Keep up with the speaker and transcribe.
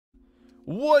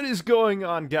What is going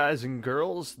on, guys and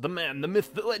girls? The man, the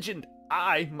myth, the legend,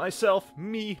 I, myself,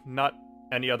 me, not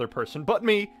any other person but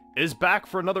me, is back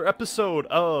for another episode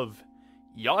of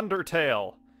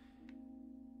Undertale.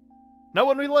 Now,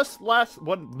 when we last left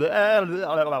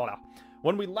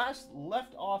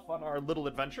off on our little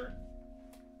adventure,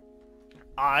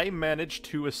 I managed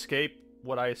to escape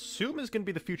what I assume is going to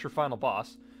be the future final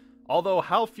boss. Although,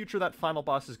 how future that final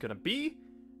boss is going to be,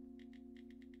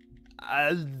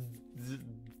 I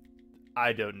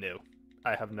don't know.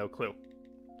 I have no clue.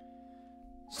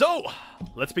 So,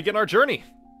 let's begin our journey.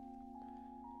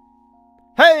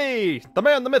 Hey! The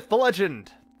man, the myth, the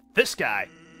legend! This guy!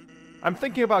 I'm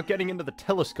thinking about getting into the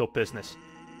telescope business.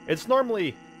 It's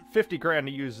normally 50 grand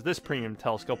to use this premium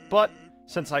telescope, but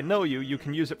since I know you, you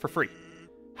can use it for free.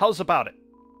 How's about it?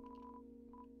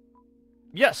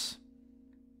 Yes!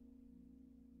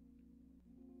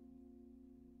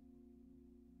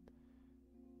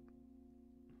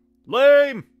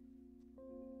 Lame!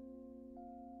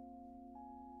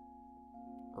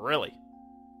 Really?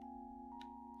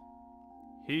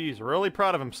 He's really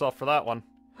proud of himself for that one.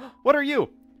 What are you?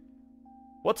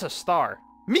 What's a star?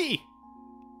 Me!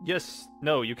 Yes,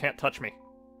 no, you can't touch me.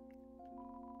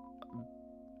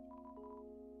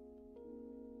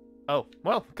 Oh,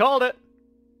 well, called it!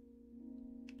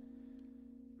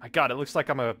 My god, it looks like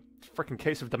I'm a freaking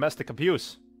case of domestic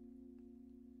abuse.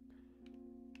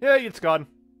 Yay, it's gone.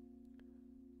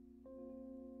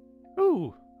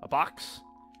 Ooh, a box.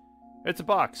 It's a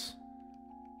box.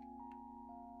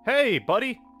 Hey,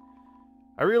 buddy!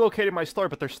 I relocated my store,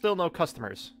 but there's still no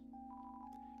customers.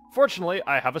 Fortunately,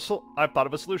 I've thought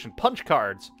of a solution. Punch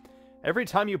cards. Every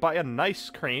time you buy a nice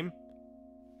cream,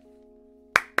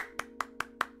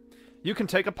 you can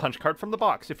take a punch card from the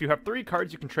box. If you have 3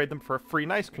 cards, you can trade them for a free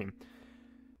nice cream.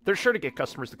 They're sure to get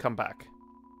customers to come back.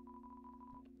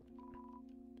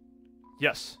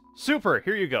 Yes. Super!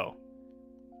 Here you go.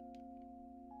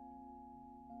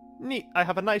 Neat, I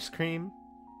have an ice cream.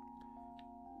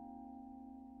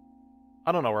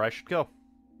 I don't know where I should go.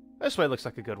 This way looks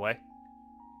like a good way.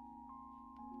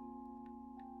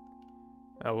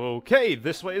 Okay,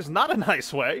 this way is not a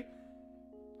nice way.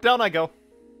 Down I go.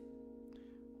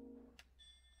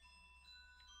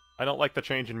 I don't like the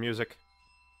change in music.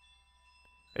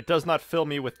 It does not fill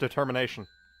me with determination.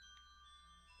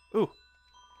 Ooh.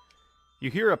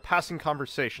 You hear a passing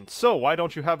conversation. So, why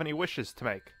don't you have any wishes to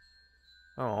make?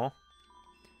 Oh.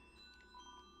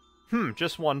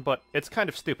 Just one, but it's kind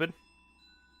of stupid.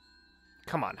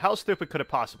 Come on, how stupid could it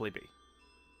possibly be?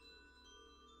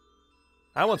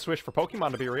 I once wished for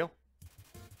Pokemon to be real.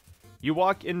 You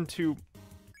walk into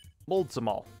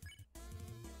Moldzmal.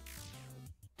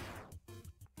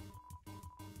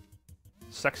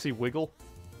 Sexy Wiggle.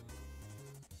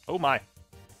 Oh my.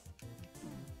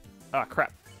 Ah,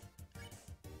 crap.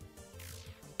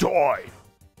 Die!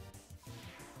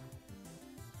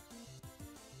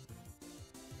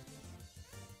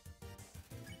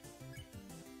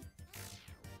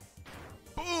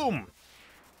 Boom!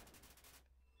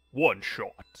 One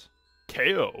shot.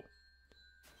 KO.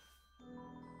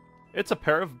 It's a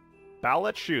pair of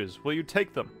ballet shoes. Will you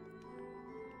take them?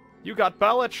 You got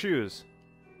ballet shoes.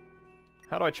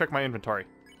 How do I check my inventory?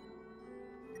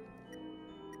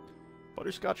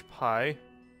 Butterscotch pie.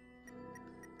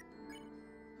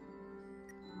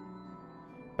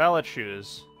 Ballet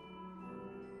shoes.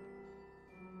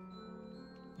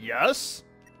 Yes?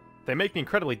 They make me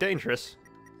incredibly dangerous.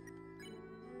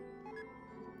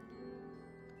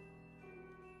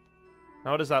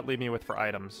 Now what does that leave me with for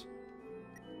items?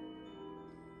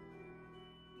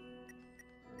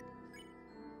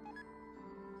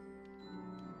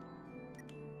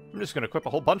 I'm just gonna equip a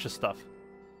whole bunch of stuff.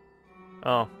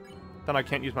 Oh. Then I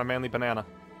can't use my manly banana.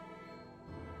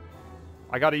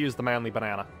 I gotta use the manly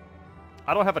banana.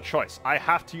 I don't have a choice. I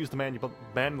have to use the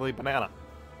manly banana.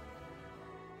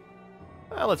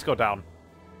 Well, let's go down.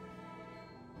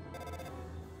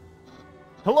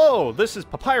 Hello, this is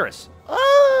Papyrus.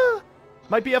 Ah!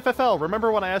 My BFFL,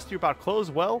 remember when I asked you about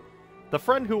clothes? Well, the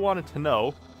friend who wanted to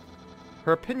know,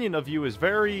 her opinion of you is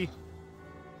very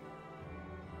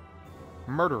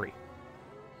murdery.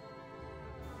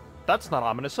 That's not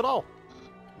ominous at all.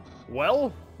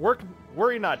 Well,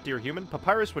 worry not, dear human.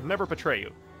 Papyrus would never betray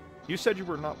you. You said you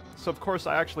were not, so of course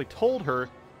I actually told her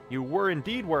you were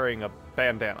indeed wearing a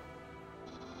bandana.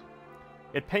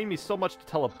 It pained me so much to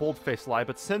tell a bold-faced lie,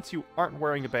 but since you aren't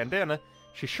wearing a bandana,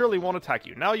 she surely won't attack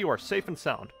you. Now you are safe and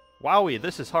sound. Wowie,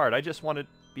 this is hard. I just want to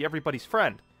be everybody's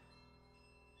friend.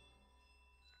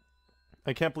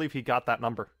 I can't believe he got that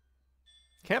number.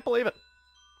 Can't believe it.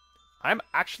 I'm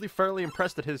actually fairly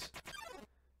impressed that his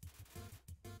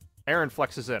Aaron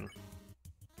flexes in.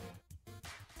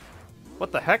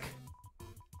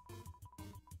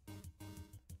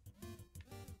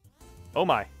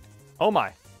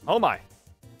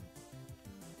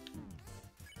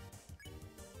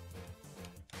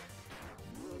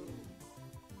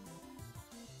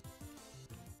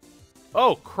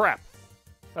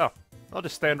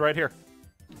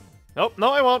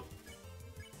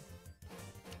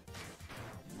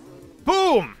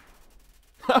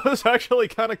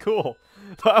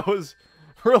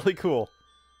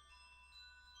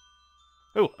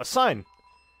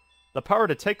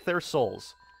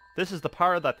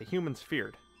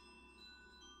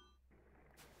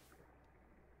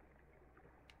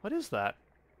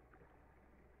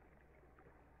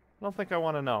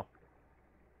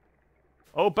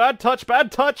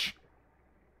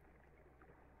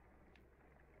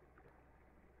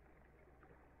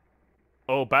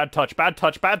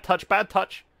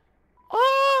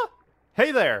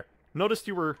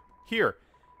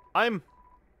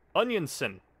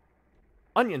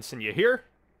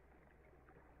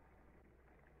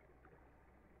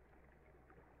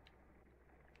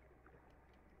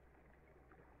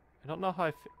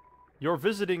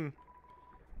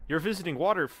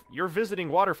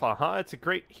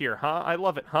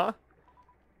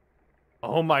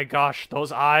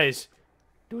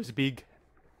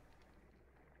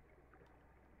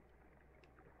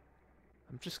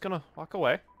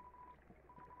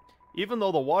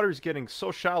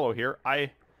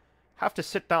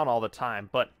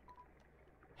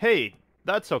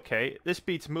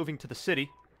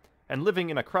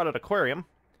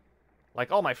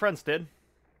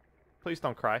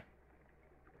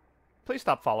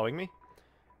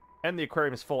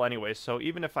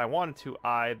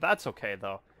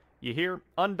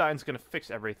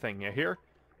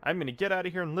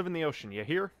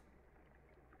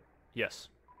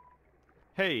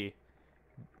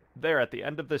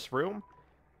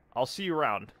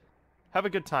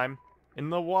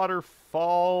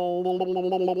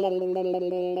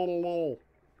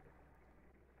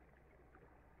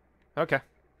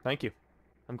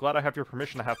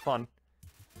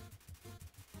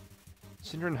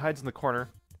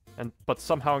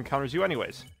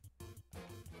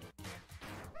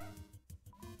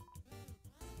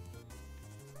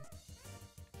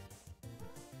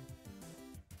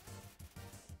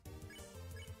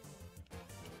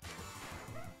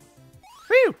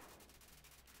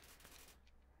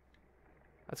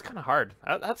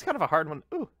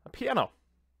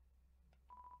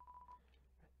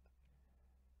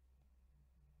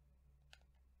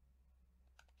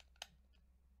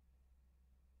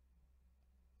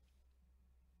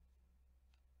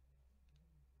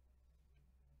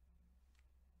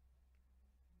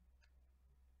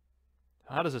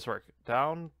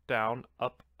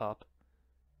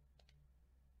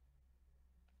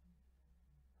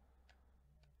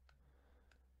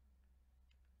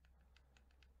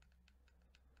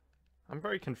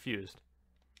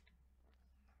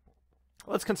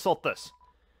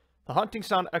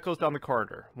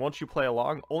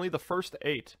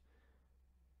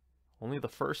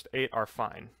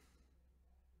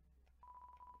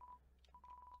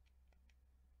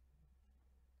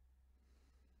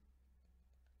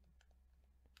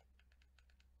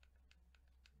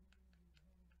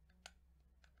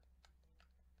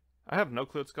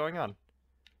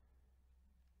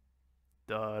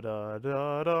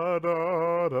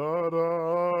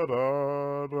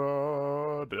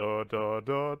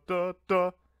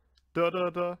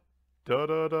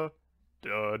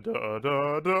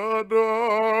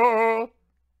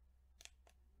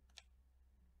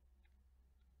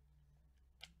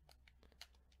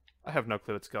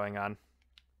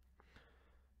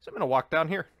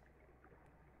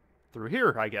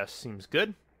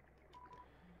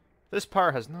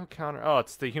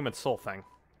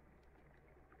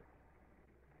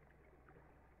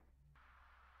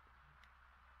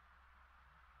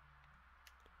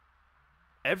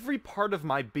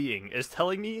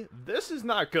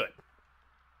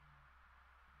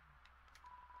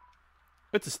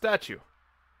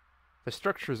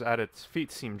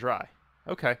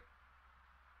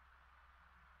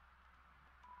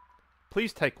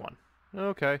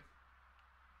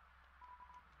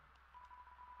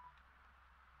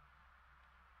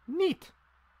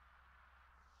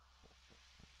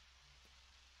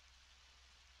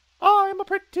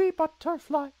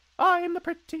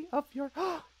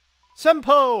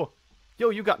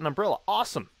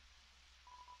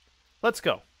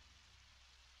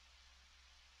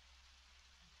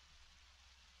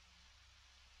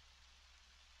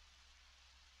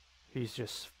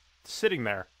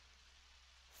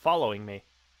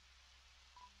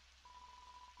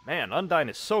 Man, Undyne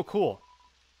is so cool.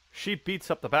 She beats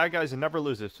up the bad guys and never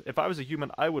loses. If I was a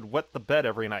human, I would wet the bed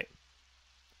every night.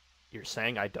 You're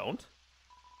saying I don't?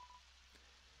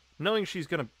 Knowing she was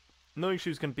gonna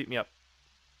beat me up.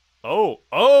 Oh!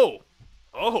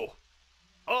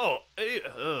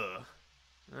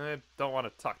 I don't want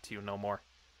to talk to you no more.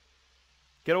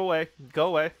 Get away. Go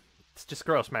away. It's just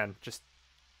gross, man.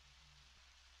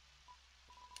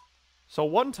 So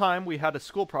one time we had a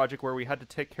school project where we had to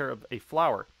take care of a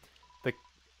flower. The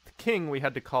king, we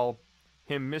had to call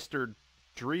him Mr.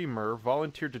 Dreamer,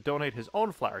 volunteered to donate his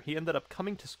own flower. He ended up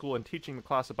coming to school and teaching the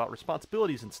class about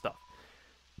responsibilities and stuff.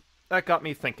 That got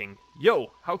me thinking,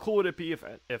 yo, how cool would it be if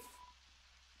you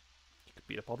could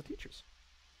beat up all the teachers?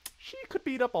 She could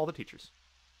beat up all the teachers.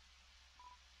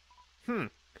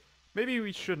 Maybe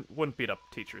we wouldn't beat up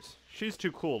teachers. She's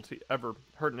too cool to ever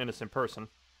hurt an innocent person.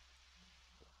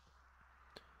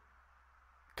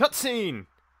 Cutscene!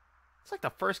 It's like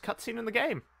the first cutscene in the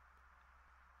game.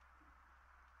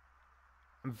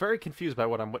 I'm very confused by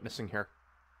what I'm witnessing here.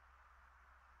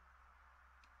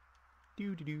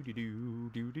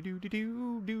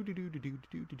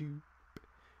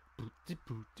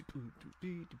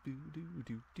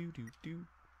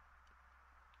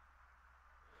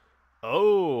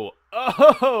 Oh!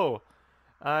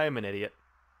 I'm an idiot.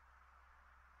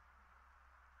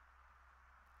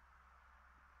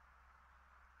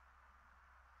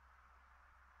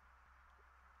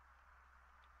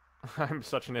 I'm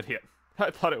such an idiot.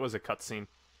 I thought it was a cutscene.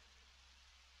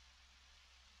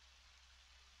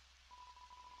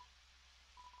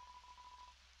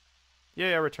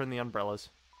 Yeah, I returned the umbrellas.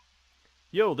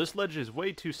 Yo, this ledge is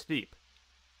way too steep.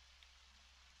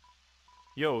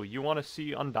 Yo, you want to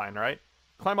see Undyne, right?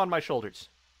 Climb on my shoulders.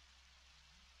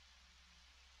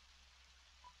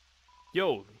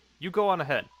 Yo, you go on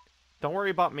ahead. Don't worry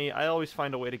about me, I always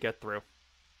find a way to get through.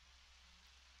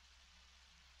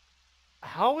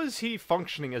 How is he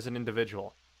functioning as an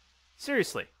individual?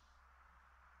 Seriously.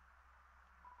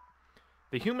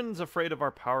 The humans afraid of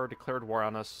our power declared war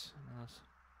on us.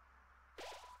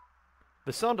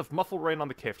 The sound of muffled rain on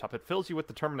the cave top, it fills you with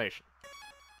determination.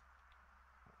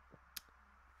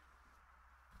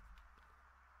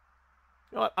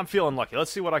 You know what? I'm feeling lucky.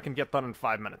 Let's see what I can get done in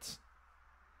 5 minutes.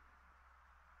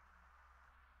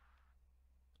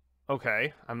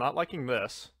 Okay, I'm not liking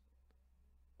this.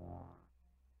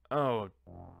 Oh,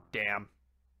 damn.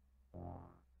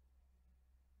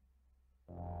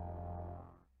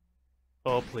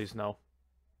 Oh, please no.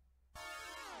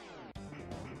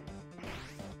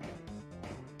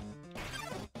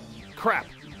 Crap!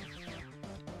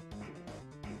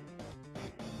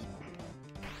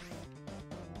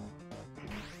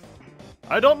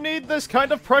 I don't need this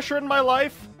kind of pressure in my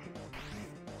life!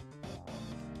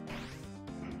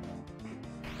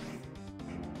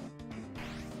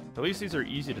 At least these are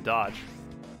easy to dodge.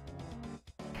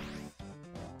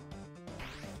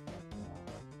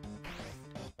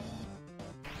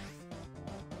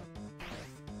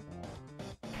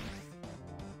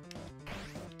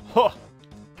 Huh!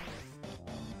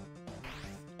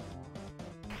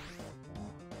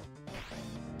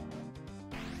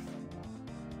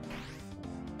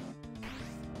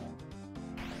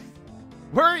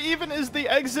 Where even is the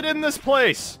exit in this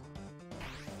place?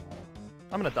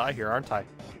 I'm gonna die here, aren't I?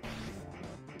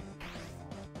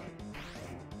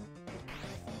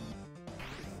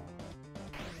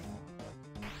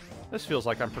 This feels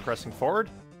like I'm progressing forward.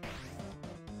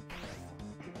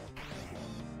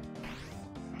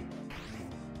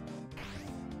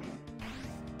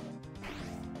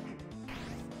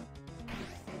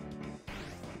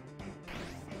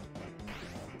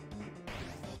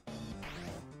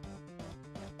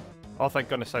 Oh, thank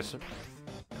goodness I...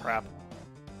 Crap.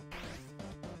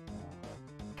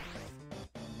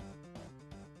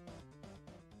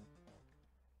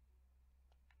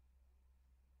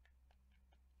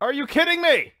 Are you kidding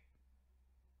me?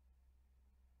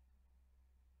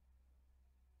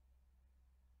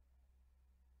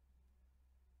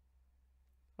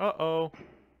 Uh-oh.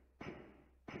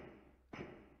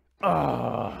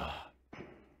 Ugh.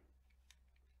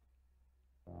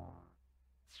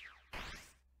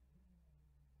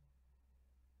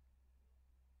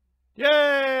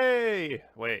 Yay!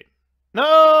 Wait.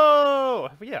 No!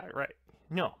 Yeah, right.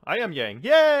 No, I am yang.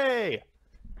 Yay!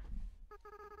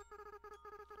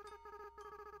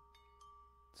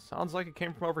 Sounds like it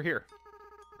came from over here.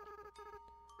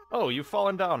 Oh, you've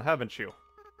fallen down, haven't you?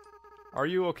 Are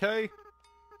you okay?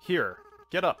 Here,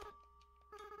 get up.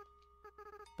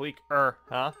 Bleaker,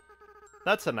 huh?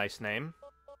 That's a nice name.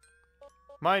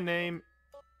 My name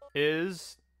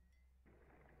is...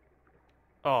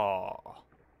 Aww.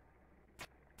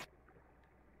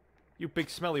 You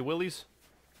big smelly willies.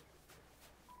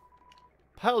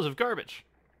 Piles of garbage.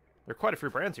 There are quite a few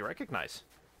brands you recognize.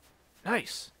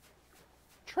 Nice.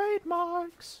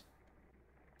 Trademarks.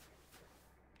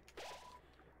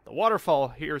 The waterfall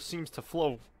here seems to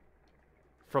flow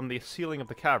from the ceiling of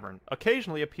the cavern.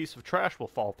 Occasionally a piece of trash will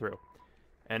fall through,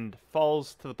 and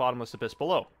falls to the bottomless abyss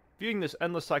below. Viewing this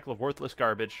endless cycle of worthless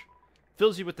garbage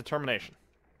fills you with determination.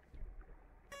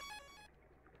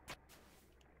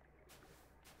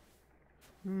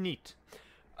 Neat.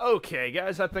 Okay,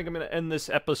 guys, I think I'm going to end this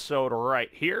episode right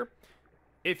here.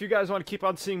 If you guys want to keep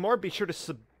on seeing more, be sure to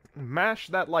smash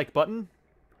that like button.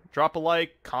 Drop a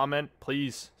like, comment,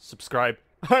 please, subscribe.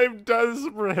 I'm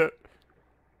desperate.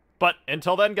 But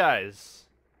until then, guys,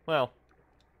 well,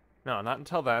 no, not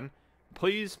until then.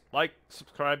 Please like,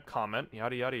 subscribe, comment,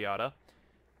 yada, yada, yada.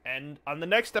 And on the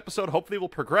next episode, hopefully we'll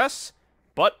progress.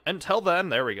 But until then,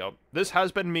 there we go. This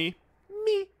has been me.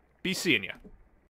 Be seeing ya.